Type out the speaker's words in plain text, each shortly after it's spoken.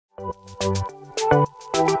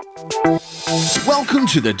Welcome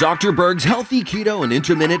to the Dr. Berg's Healthy Keto and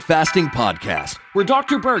Intermittent Fasting Podcast, where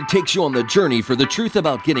Dr. Berg takes you on the journey for the truth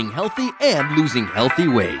about getting healthy and losing healthy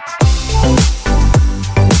weight.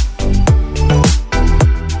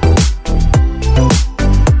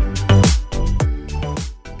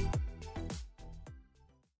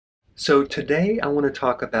 So today I want to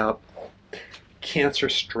talk about cancer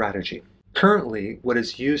strategy. Currently, what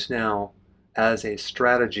is used now as a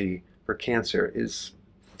strategy for cancer is,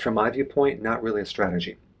 from my viewpoint, not really a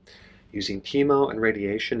strategy. Using chemo and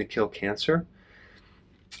radiation to kill cancer,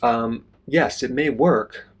 yes, it may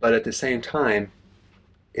work, but at the same time,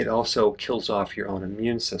 it also kills off your own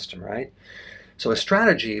immune system, right? So a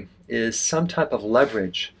strategy is some type of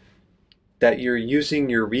leverage that you're using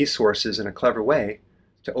your resources in a clever way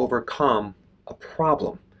to overcome a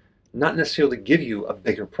problem. Not necessarily give you a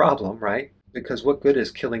bigger problem, right? Because what good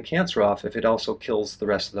is killing cancer off if it also kills the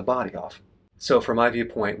rest of the body off? So from my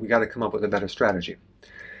viewpoint, we got to come up with a better strategy.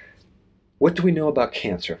 What do we know about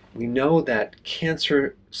cancer? We know that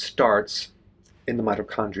cancer starts in the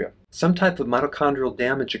mitochondria. Some type of mitochondrial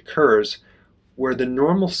damage occurs where the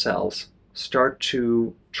normal cells start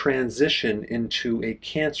to transition into a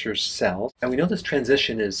cancer cell. And we know this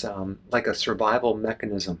transition is like a survival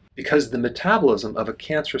mechanism because the metabolism of a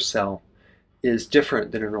cancer cell is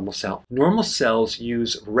different than a normal cell. Normal cells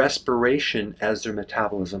use respiration as their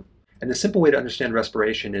metabolism. And the simple way to understand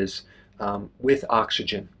respiration is with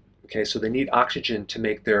oxygen. Okay, so they need oxygen to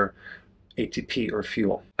make their ATP or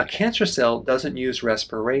fuel. A cancer cell doesn't use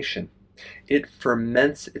respiration. It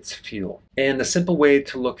ferments its fuel. And the simple way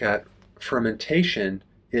to look at fermentation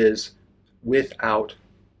is without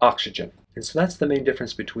oxygen. And so that's the main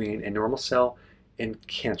difference between a normal cell and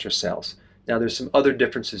cancer cells. Now there's some other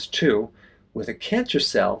differences too. With a cancer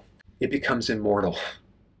cell, it becomes immortal.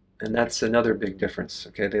 And that's another big difference.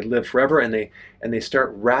 Okay, they live forever and they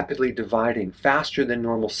start rapidly dividing faster than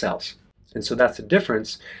normal cells. And so that's the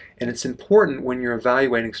difference. And it's important when you're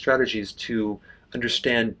evaluating strategies to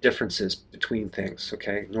understand differences between things,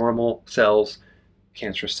 okay? Normal cells,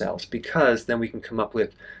 cancer cells, because then we can come up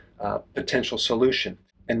with a potential solution.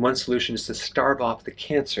 And one solution is to starve off the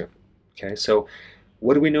cancer. Okay, so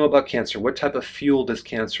what do we know about cancer? What type of fuel does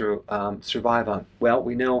cancer survive on? Well,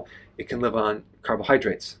 we know it can live on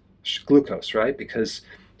carbohydrates, glucose, right? Because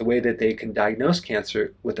the way that they can diagnose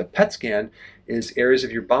cancer with a PET scan is areas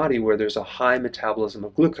of your body where there's a high metabolism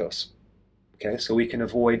of glucose. Okay, so we can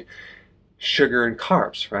avoid sugar and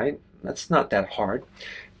carbs, right? That's not that hard.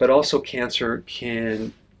 But also cancer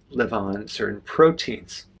can live on certain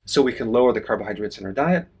proteins. So we can lower the carbohydrates in our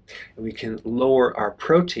diet, and we can lower our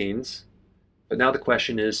proteins. But now the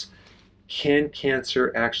question is, can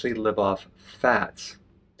cancer actually live off fats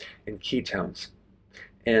and ketones?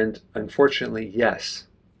 And unfortunately, yes,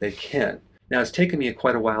 they can. Now it's taken me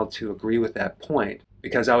quite a while to agree with that point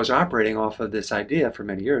because I was operating off of this idea for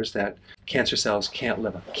many years that cancer cells can't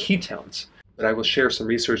live on ketones. But I will share some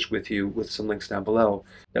research with you with some links down below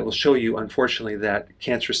that will show you, unfortunately, that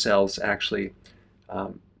cancer cells actually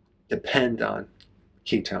depend on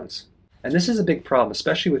ketones. And this is a big problem,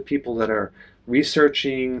 especially with people that are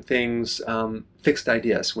researching things, fixed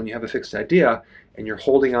ideas. When you have a fixed idea and you're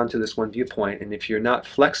holding on to this one viewpoint, and if you're not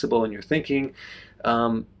flexible in your thinking,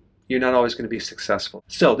 you're not always going to be successful.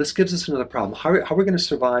 So this gives us another problem. How are we going to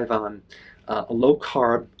survive on a low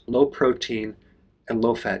carb, low protein, and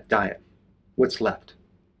low fat diet? What's left?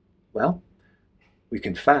 Well, we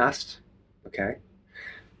can fast, okay?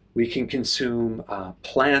 We can consume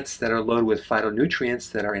plants that are loaded with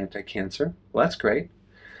phytonutrients that are anti-cancer. Well, that's great.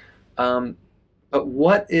 But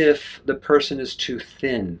what if the person is too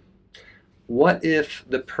thin? What if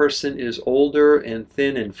the person is older and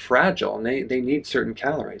thin and fragile and they need certain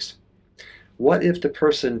calories? What if the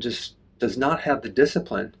person just does not have the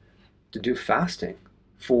discipline to do fasting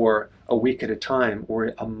for a week at a time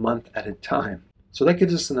or a month at a time? So that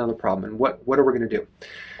gives us another problem. And what are we going to do?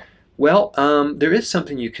 Well, there is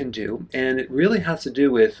something you can do, and it really has to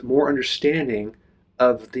do with more understanding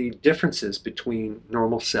of the differences between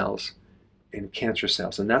normal cells and cancer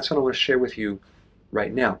cells. And that's what I want to share with you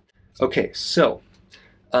right now. Okay, so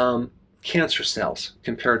cancer cells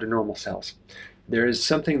compared to normal cells. There is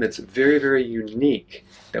something that's very, very unique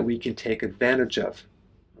that we can take advantage of,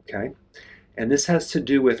 okay? And this has to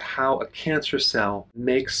do with how a cancer cell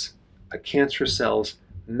makes a cancer cell's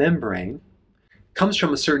membrane. Comes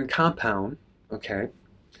from a certain compound, okay,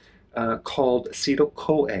 called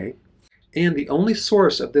acetyl-CoA. And the only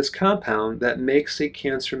source of this compound that makes a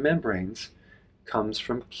cancer membranes comes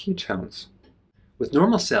from ketones. With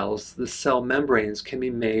normal cells, the cell membranes can be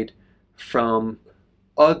made from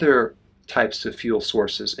other types of fuel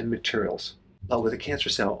sources and materials. But with a cancer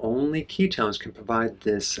cell, only ketones can provide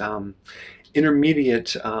this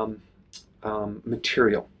intermediate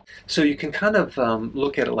material. So you can kind of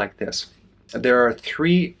look at it like this. There are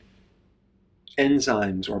three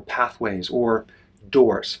enzymes or pathways or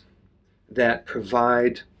doors that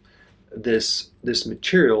provide this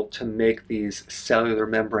material to make these cellular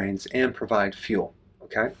membranes and provide fuel.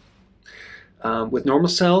 Okay. With normal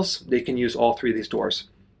cells, they can use all three of these doors.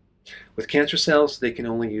 With cancer cells, they can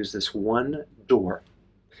only use this one door.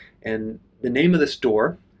 And the name of this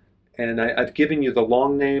door, and I've given you the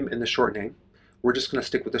long name and the short name. We're just going to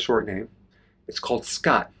stick with the short name. It's called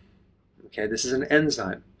SCOT. Okay, this is an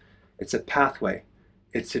enzyme. It's a pathway.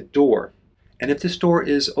 It's a door. And if this door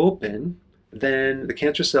is open, then the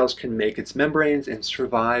cancer cells can make its membranes and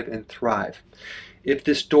survive and thrive. If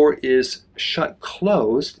this door is shut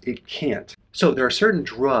closed, it can't. So there are certain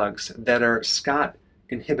drugs that are SCOT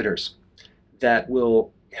inhibitors that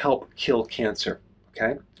will help kill cancer,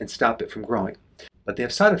 okay, and stop it from growing. But they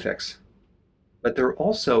have side effects. But there are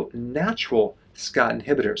also natural SCOT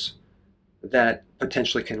inhibitors that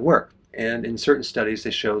potentially can work. And in certain studies,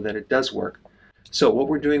 they show that it does work. So what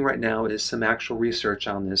we're doing right now is some actual research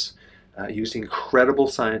on this using credible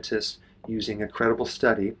scientists, using a credible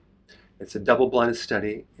study. It's a double-blinded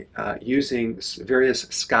study using various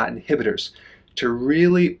SCOT inhibitors to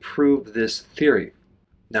really prove this theory.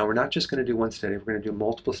 Now, we're not just going to do one study. We're going to do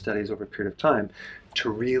multiple studies over a period of time to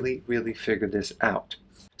really, really figure this out.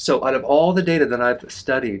 So out of all the data that I've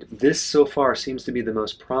studied, this so far seems to be the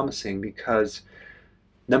most promising because,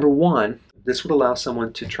 number one, this would allow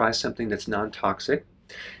someone to try something that's non-toxic.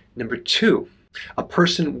 Number two, a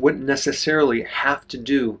person wouldn't necessarily have to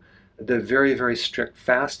do the very, very strict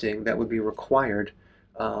fasting that would be required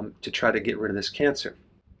to try to get rid of this cancer.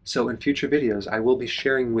 So in future videos, I will be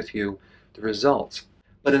sharing with you the results.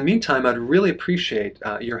 But in the meantime, I'd really appreciate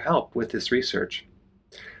your help with this research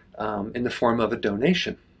in the form of a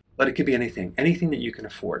donation. But it could be anything that you can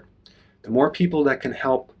afford. The more people that can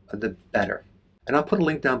help, the better. And I'll put a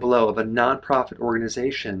link down below of a nonprofit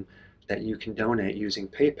organization that you can donate using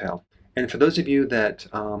PayPal. And for those of you that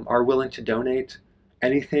are willing to donate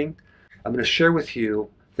anything, I'm going to share with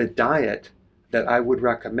you the diet that I would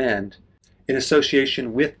recommend in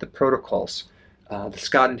association with the protocols, the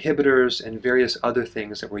SCOT inhibitors and various other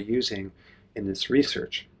things that we're using in this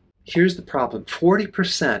research. Here's the problem.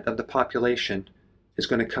 40% of the population is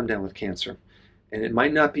going to come down with cancer. And it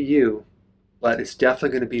might not be you, but it's definitely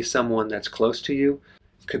going to be someone that's close to you.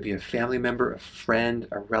 It could be a family member, a friend,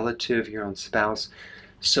 a relative, your own spouse.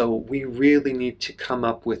 So we really need to come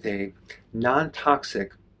up with a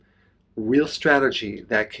non-toxic, real strategy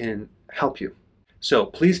that can help you. So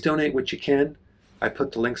please donate what you can. I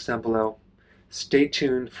put the links down below. Stay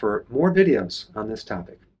tuned for more videos on this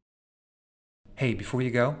topic. Hey, before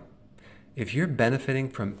you go, if you're benefiting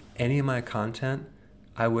from any of my content,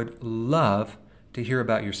 I would love to hear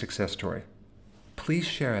about your success story. Please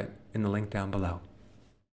share it in the link down below.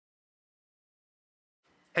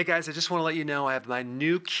 Hey guys, I just want to let you know I have my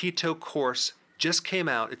new keto course just came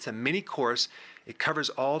out. It's a mini course. It covers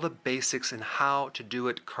all the basics and how to do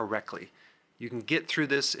it correctly. You can get through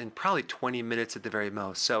this in probably 20 minutes at the very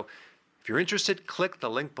most. So if you're interested, click the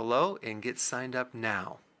link below and get signed up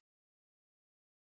now.